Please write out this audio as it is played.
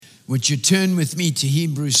Would you turn with me to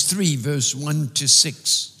Hebrews 3, verse 1 to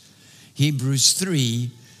 6? Hebrews 3,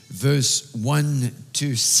 verse 1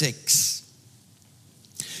 to 6.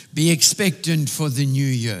 Be expectant for the new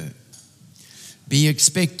year. Be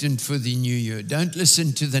expectant for the new year. Don't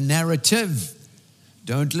listen to the narrative.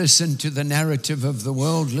 Don't listen to the narrative of the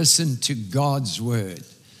world. Listen to God's word.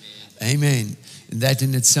 Amen. And that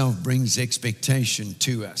in itself brings expectation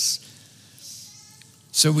to us.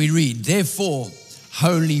 So we read, therefore,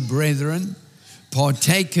 holy brethren,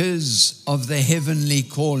 partakers of the heavenly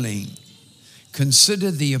calling, consider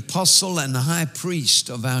the apostle and high priest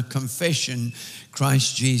of our confession,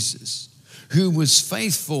 Christ Jesus, who was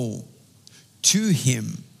faithful to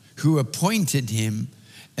him who appointed him,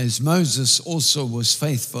 as Moses also was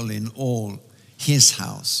faithful in all his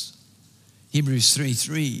house. Hebrews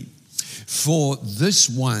 3:3. For this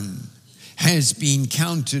one has been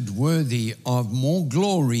counted worthy of more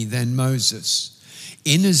glory than Moses,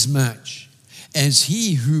 inasmuch as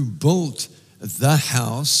he who built the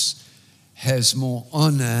house has more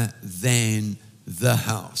honor than the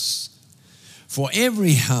house. For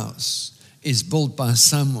every house is built by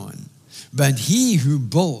someone, but he who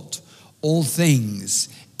built all things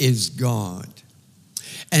is God.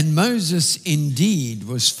 And Moses indeed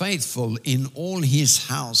was faithful in all his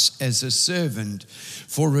house as a servant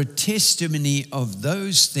for a testimony of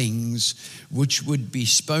those things which would be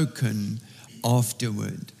spoken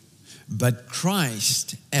afterward. But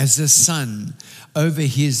Christ as a son over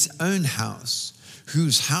his own house,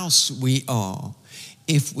 whose house we are,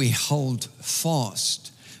 if we hold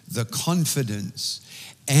fast the confidence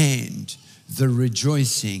and the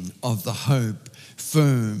rejoicing of the hope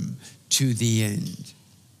firm to the end.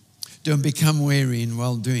 Don't become weary in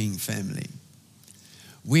well-doing, family.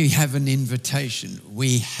 We have an invitation.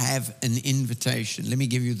 We have an invitation. Let me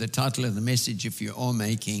give you the title of the message if you are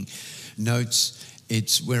making notes.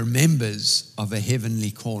 It's we're members of a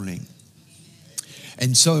heavenly calling.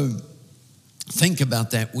 And so think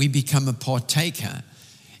about that. We become a partaker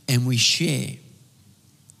and we share.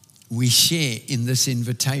 We share in this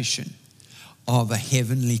invitation of a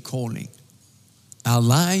heavenly calling. Our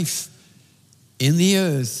life in the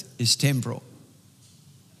earth is temporal.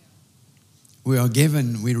 We are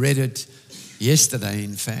given, we read it yesterday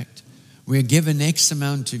in fact, we are given X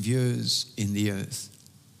amount of years in the earth.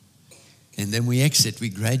 And then we exit, we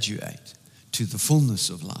graduate to the fullness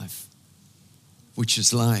of life, which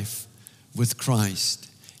is life with Christ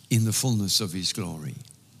in the fullness of his glory.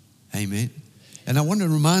 Amen. And I want to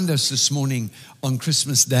remind us this morning on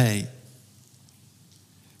Christmas Day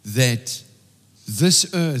that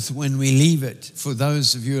this earth, when we leave it, for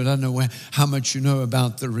those of you, I don't know how much you know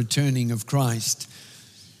about the returning of Christ,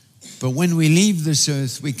 but when we leave this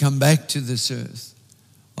earth, we come back to this earth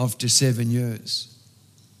after 7 years.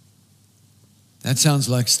 That sounds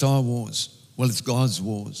like Star Wars. Well, it's God's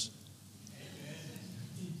wars.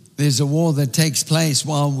 There's a war that takes place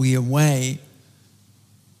while we're away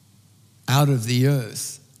out of the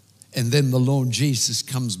earth, and then the Lord Jesus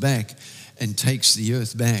comes back and takes the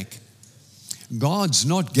earth back. God's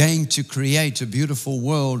not going to create a beautiful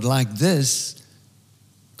world like this,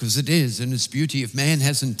 because it is, and its beauty, if man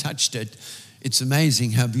hasn't touched it, it's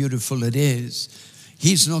amazing how beautiful it is.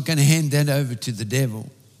 He's not going to hand that over to the devil.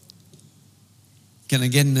 Can I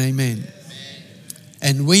get an amen? Amen.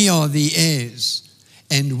 And we are the heirs,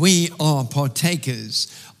 and we are partakers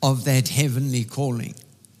of that heavenly calling,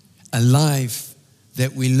 a life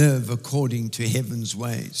that we live according to heaven's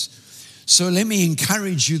ways. So let me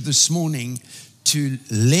encourage you this morning to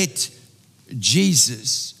let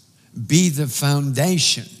Jesus be the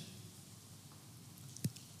foundation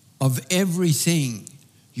of everything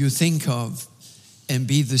you think of and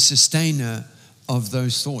be the sustainer of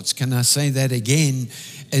those thoughts. Can I say that again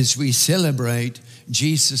as we celebrate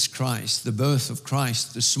Jesus Christ, the birth of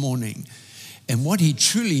Christ this morning, and what he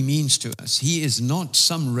truly means to us? He is not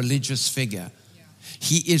some religious figure.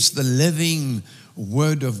 He is the living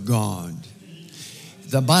Word of God.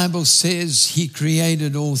 The Bible says he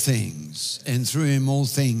created all things, and through him all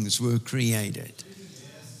things were created.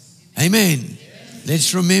 Amen.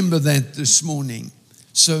 Let's remember that this morning.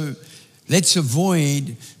 So let's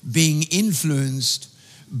avoid being influenced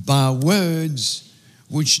by words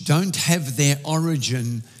which don't have their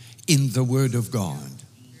origin in the Word of God.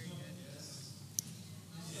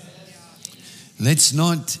 Let's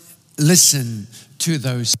not listen to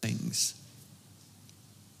those things.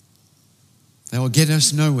 They will get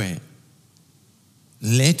us nowhere.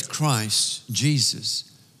 Let Christ Jesus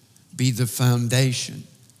be the foundation.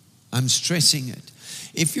 I'm stressing it.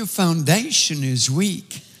 If your foundation is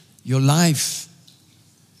weak, your life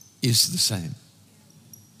is the same.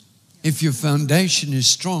 If your foundation is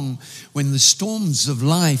strong, when the storms of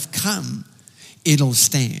life come, it'll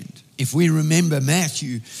stand. If we remember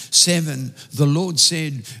Matthew 7, the Lord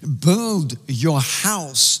said, build your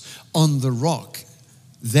house on the rock.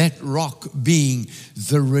 That rock being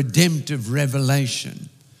the redemptive revelation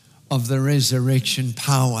of the resurrection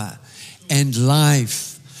power and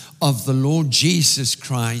life of the Lord Jesus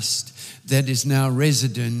Christ that is now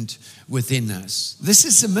resident within us. This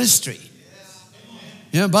is a mystery.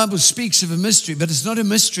 You know, the Bible speaks of a mystery, but it's not a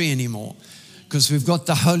mystery anymore because we've got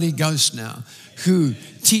the Holy Ghost now who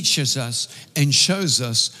teaches us and shows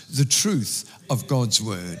us the truth of God's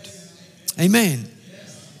word. Amen.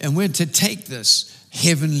 And we're to take this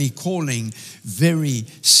heavenly calling very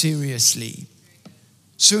seriously.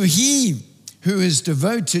 So he who is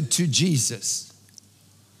devoted to Jesus,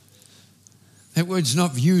 that word's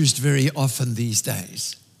not used very often these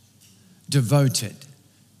days, devoted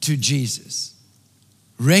to Jesus,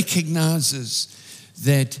 recognizes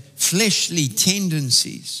that fleshly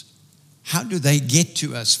tendencies, how do they get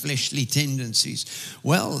to us, fleshly tendencies?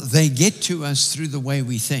 Well, they get to us through the way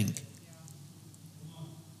we think.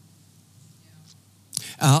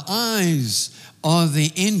 Our eyes are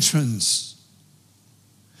the entrance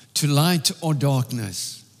to light or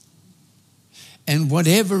darkness. And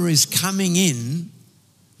whatever is coming in,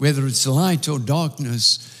 whether it's light or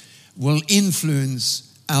darkness, will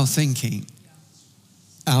influence our thinking.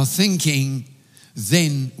 Our thinking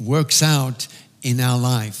then works out in our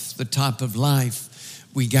life, the type of life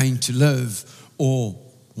we're going to live or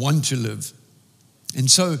want to live. And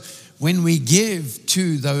so when we give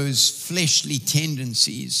to those fleshly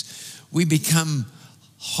tendencies, we become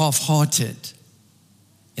half-hearted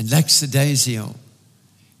and lackadaisical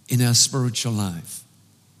in our spiritual life.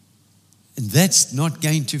 And that's not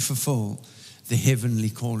going to fulfill the heavenly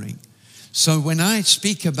calling. So when I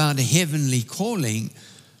speak about a heavenly calling,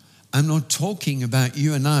 I'm not talking about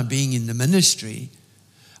you and I being in the ministry.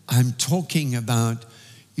 I'm talking about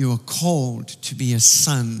you are called to be a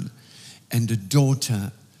son and a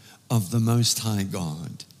daughter of the Most High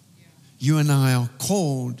God. You and I are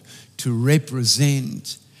called to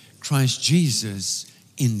represent Christ Jesus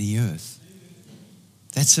in the earth.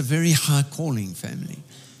 That's a very high calling, family.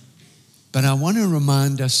 But I want to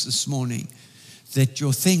remind us this morning that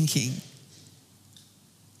your thinking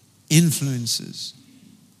influences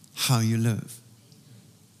how you live.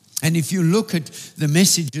 And if you look at the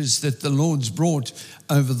messages that the Lord's brought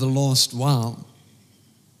over the last while,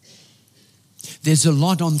 there's a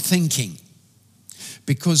lot on thinking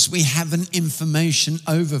because we have an information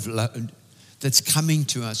overload that's coming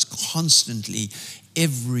to us constantly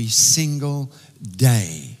every single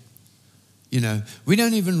day. You know, we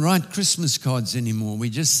don't even write Christmas cards anymore. We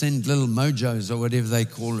just send little mojos or whatever they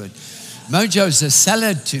call it. Mojo's a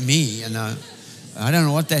salad to me, you know. I don't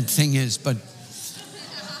know what that thing is, but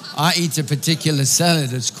I eat a particular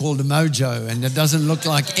salad. It's called a mojo, and it doesn't look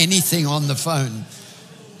like anything on the phone.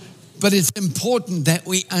 But it's important that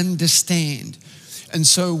we understand. And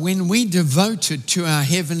so when we devote it to our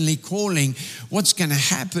heavenly calling, what's going to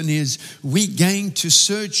happen is we're going to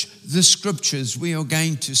search the scriptures. We are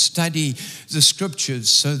going to study the scriptures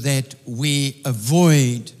so that we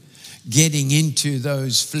avoid getting into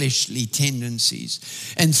those fleshly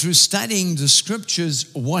tendencies. And through studying the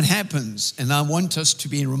scriptures, what happens? And I want us to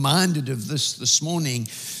be reminded of this morning.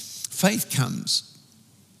 Faith comes.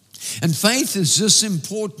 And faith is this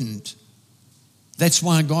important. That's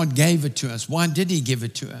why God gave it to us. Why did he give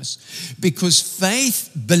it to us? Because faith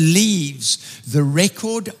believes the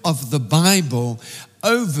record of the Bible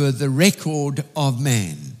over the record of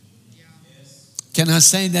man. Can I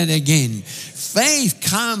say that again? Faith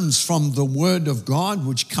comes from the word of God,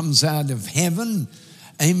 which comes out of heaven.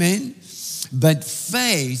 Amen. But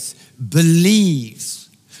faith believes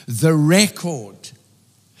the record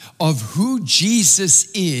of who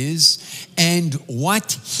Jesus is and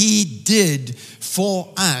what he did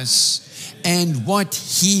for us and what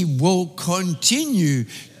he will continue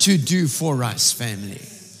to do for us, family.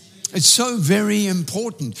 It's so very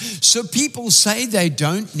important. So people say they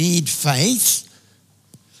don't need faith.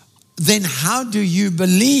 Then how do you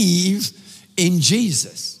believe in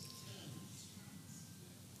Jesus?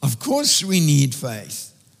 Of course we need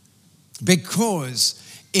faith because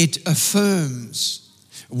it affirms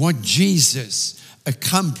what Jesus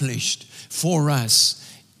accomplished for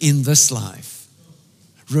us in this life.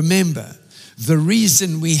 Remember, the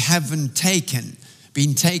reason we haven't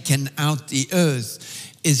been taken out the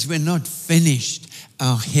earth is we're not finished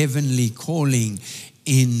our heavenly calling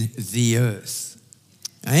in the earth.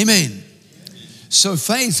 Amen. So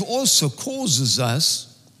faith also causes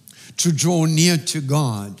us to draw near to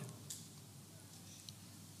God.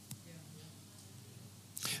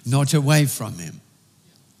 not away from him.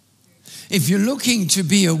 If you're looking to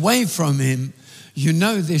be away from him, you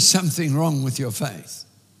know there's something wrong with your faith.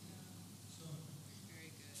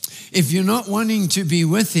 If you're not wanting to be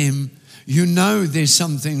with him, you know there's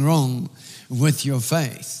something wrong with your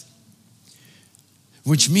faith.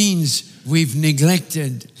 Which means we've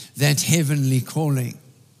neglected that heavenly calling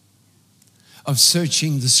of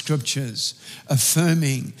searching the scriptures,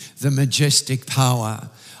 affirming the majestic power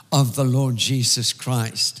of the Lord Jesus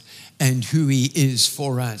Christ and who he is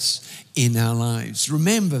for us in our lives.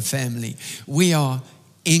 Remember, family, we are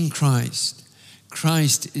in Christ.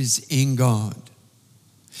 Christ is in God.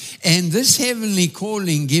 And this heavenly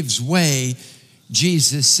calling gives way,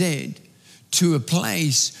 Jesus said, to a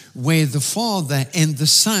place where the Father and the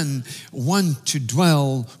Son want to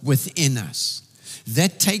dwell within us.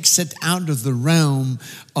 That takes it out of the realm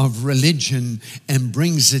of religion and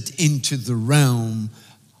brings it into the realm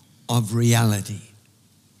of reality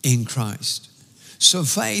in Christ. So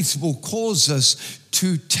faith will cause us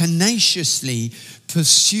to tenaciously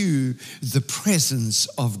pursue the presence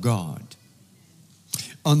of God.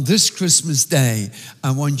 On this Christmas day,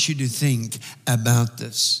 I want you to think about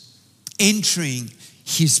this. Entering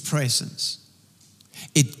his presence.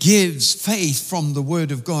 It gives faith from the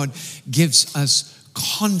word of God, gives us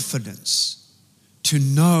confidence to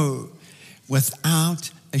know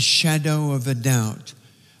without a shadow of a doubt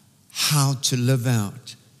how to live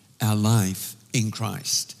out our life in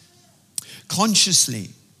Christ. Consciously,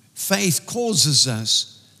 faith causes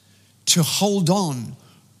us to hold on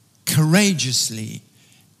courageously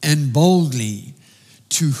and boldly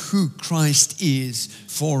to who Christ is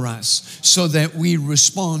for us, so that we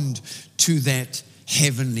respond to that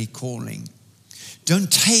heavenly calling.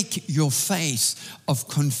 Don't take your faith of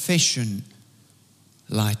confession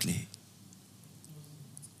lightly.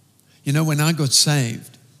 You know, when I got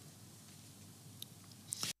saved,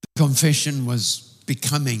 confession was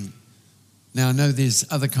becoming. Now, I know there's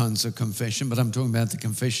other kinds of confession, but I'm talking about the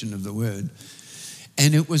confession of the word.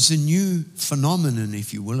 And it was a new phenomenon,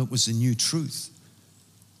 if you will. It was a new truth.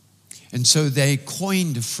 And so they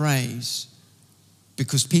coined a phrase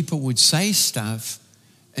because people would say stuff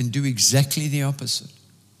and do exactly the opposite.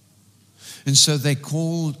 And so they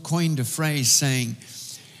coined a phrase saying,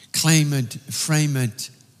 claim it, frame it,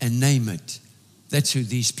 and name it. That's who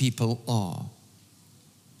these people are.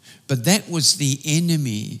 But that was the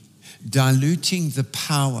enemy diluting the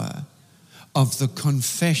power of the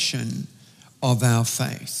confession of our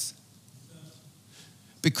faith.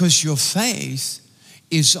 Because your faith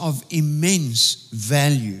is of immense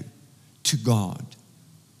value to God.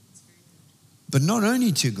 But not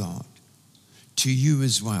only to God, to you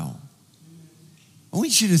as well. I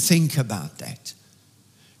want you to think about that.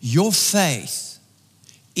 Your faith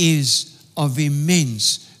is of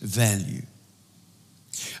immense value.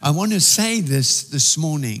 I want to say this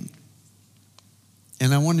morning,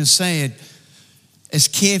 and I want to say it as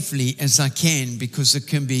carefully as I can because it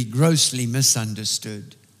can be grossly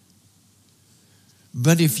misunderstood.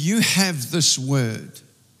 But if you have this word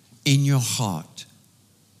in your heart,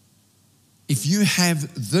 if you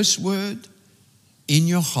have this word in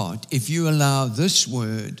your heart, if you allow this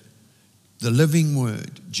word, the living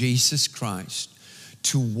word, Jesus Christ,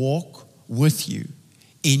 to walk with you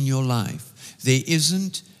in your life, there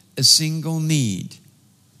isn't a single need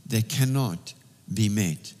that cannot be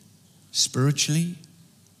met. Spiritually,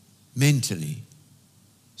 mentally,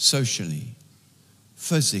 socially,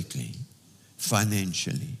 physically,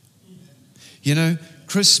 financially. You know,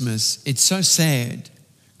 Christmas, it's so sad.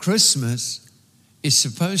 Christmas is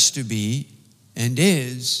supposed to be, and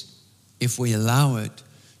is, if we allow it,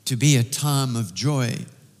 to be a time of joy.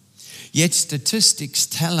 Yet statistics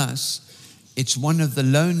tell us it's one of the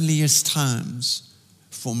loneliest times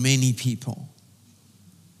for many people.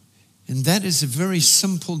 And that is a very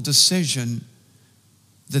simple decision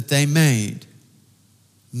that they made,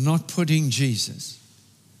 not putting Jesus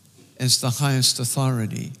as the highest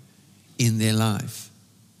authority in their life.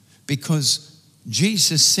 Because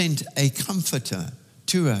Jesus sent a comforter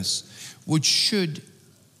to us, which should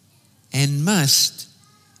and must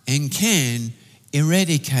and can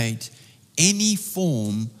eradicate any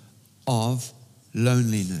form of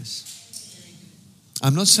loneliness.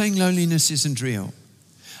 I'm not saying loneliness isn't real.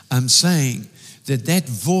 I'm saying that that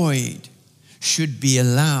void should be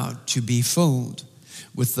allowed to be filled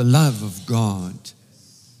with the love of God.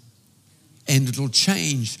 And it'll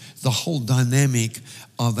change the whole dynamic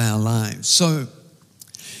of our lives. So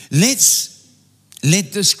let's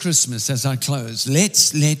let this Christmas, as I close,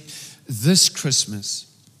 let's let this Christmas,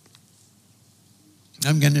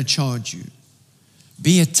 I'm going to charge you,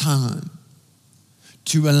 be a time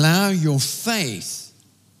to allow your faith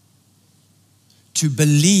to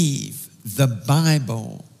believe the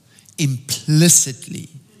Bible implicitly.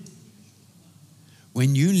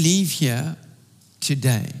 When you leave here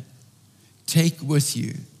today, take with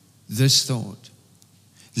you this thought.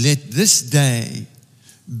 Let this day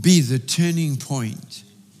be the turning point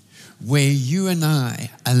where you and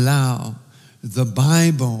I allow the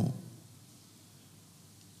Bible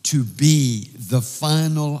to be the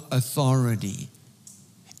final authority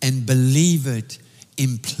and believe it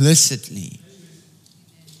implicitly.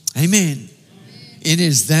 Amen. It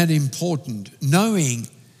is that important, knowing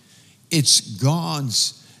it's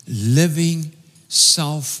God's living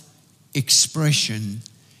self-expression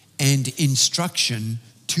and instruction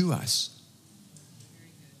to us.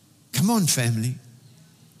 Come on, family.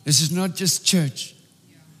 This is not just church.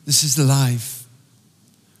 This is life.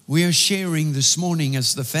 We are sharing this morning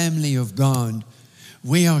as the family of God.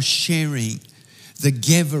 We are sharing the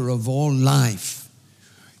giver of all life.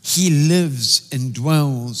 He lives and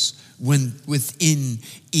dwells within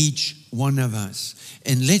each one of us.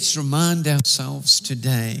 And let's remind ourselves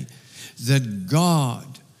today that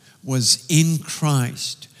God was in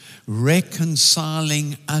Christ,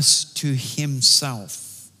 reconciling us to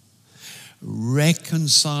himself.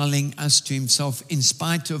 Reconciling us to himself in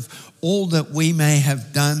spite of all that we may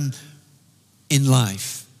have done in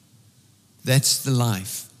life. That's the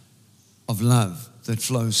life of love that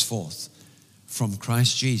flows forth from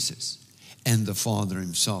Christ Jesus and the Father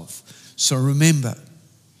himself. So remember,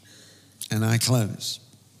 and I close,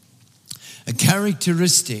 a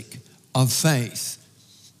characteristic of faith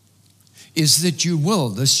is that you will,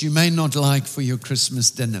 this you may not like for your Christmas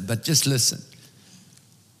dinner, but just listen.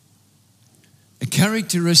 A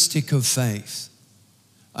characteristic of faith,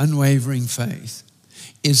 unwavering faith,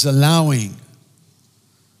 is allowing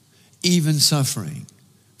even suffering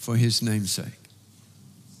for his name's sake.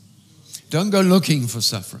 Don't go looking for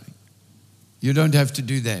suffering. You don't have to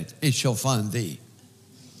do that. It shall find thee.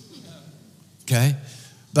 Okay?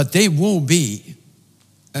 But there will be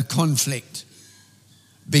a conflict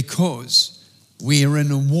because we are in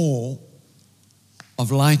a war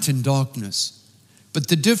of light and darkness. But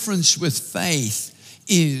the difference with faith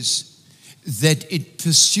is that it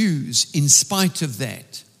pursues, in spite of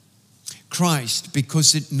that, Christ,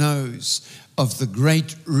 because it knows of the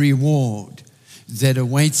great reward that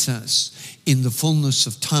awaits us in the fullness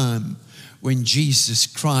of time when Jesus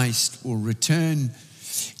Christ will return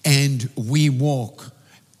and we walk,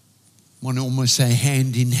 I want to almost say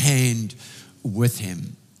hand in hand with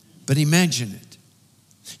him. But imagine it.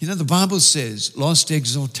 You know, the Bible says, last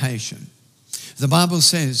exhortation, the Bible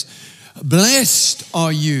says, blessed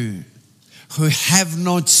are you who have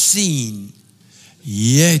not seen,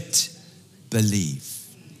 yet believe.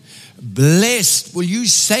 Blessed, will you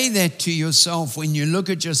say that to yourself when you look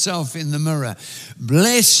at yourself in the mirror?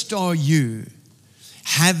 Blessed are you,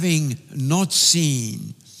 having not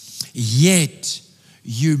seen, yet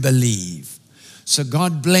you believe. So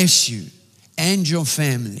God bless you and your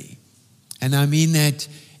family. And I mean that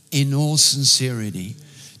in all sincerity.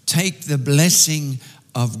 Take the blessing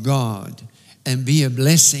of God and be a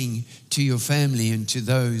blessing to your family and to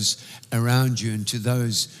those around you and to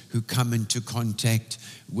those who come into contact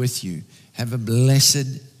with you. Have a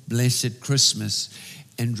blessed, blessed Christmas.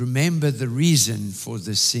 And remember the reason for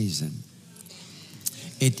this season.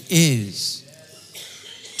 It is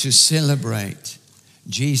to celebrate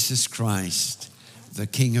Jesus Christ, the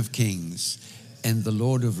King of Kings and the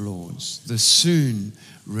Lord of Lords, the soon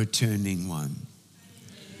returning one.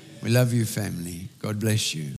 We love you, family. God bless you.